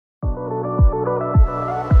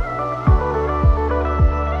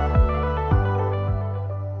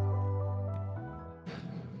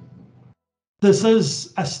This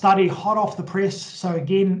is a study hot off the press. So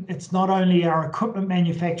again, it's not only our equipment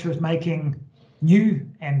manufacturers making new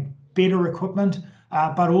and better equipment,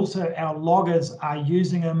 but also our loggers are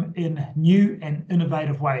using them in new and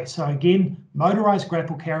innovative ways. So again, motorized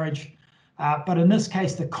grapple carriage, but in this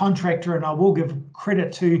case, the contractor, and I will give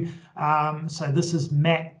credit to, so this is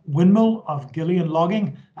Matt Windmill of Gillian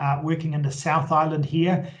Logging, working in the South Island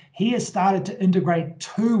here. He has started to integrate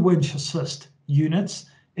 2 winch assist units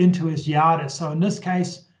into his yarder. So in this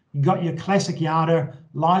case, you got your classic yarder,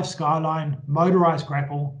 live skyline, motorized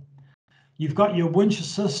grapple. You've got your winch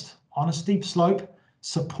assist on a steep slope,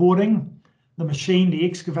 supporting the machine, the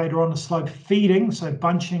excavator on the slope, feeding, so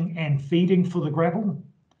bunching and feeding for the grapple.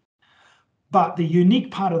 But the unique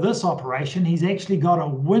part of this operation, he's actually got a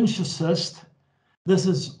winch assist. This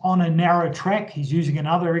is on a narrow track. He's using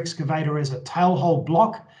another excavator as a tailhole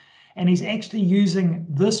block, and he's actually using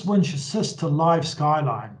this winch assist to live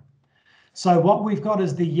skyline. So what we've got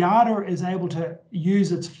is the yarder is able to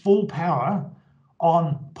use its full power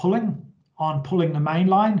on pulling the main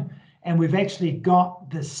line, and we've actually got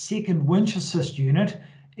the second winch assist unit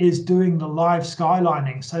is doing the live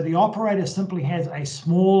skylining. So the operator simply has a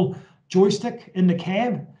small joystick in the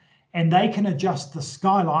cab, and they can adjust the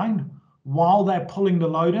skyline while they're pulling the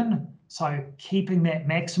load in, so keeping that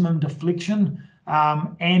maximum deflection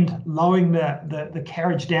and lowering the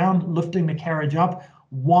carriage down, lifting the carriage up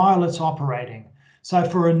while it's operating. So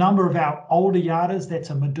for a number of our older yarders, that's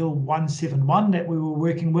a Medill 171 that we were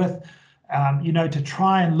working with, to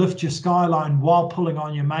try and lift your skyline while pulling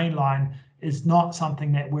on your main line is not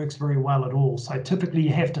something that works very well at all. So typically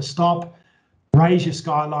you have to stop, raise your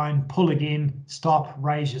skyline, pull again, stop,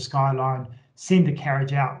 raise your skyline, send the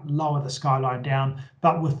carriage out, lower the skyline down.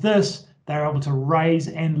 But with this, they're able to raise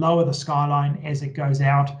and lower the skyline as it goes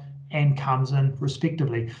out and comes in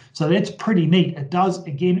respectively. So that's pretty neat. It does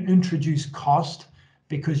again introduce cost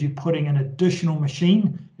because you're putting an additional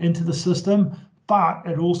machine into the system, but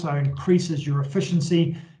it also increases your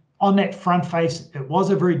efficiency. On that front face, it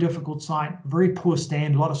was a very difficult site, very poor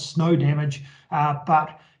stand, a lot of snow damage,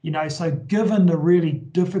 so given the really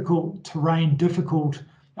difficult terrain,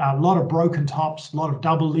 a lot of broken tops, a lot of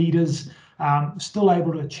double leaders, still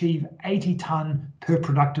able to achieve 80 tonne per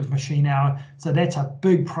productive machine hour. So that's a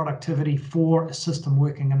big productivity for a system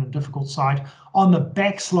working in a difficult site. On the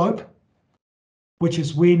back slope, which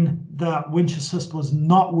is when the winch assist was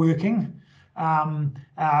not working,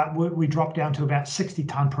 we dropped down to about 60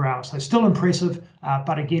 tonne per hour. So still impressive,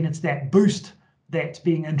 but again, it's that boost that's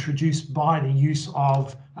being introduced by the use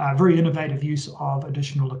of very innovative use of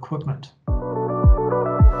additional equipment.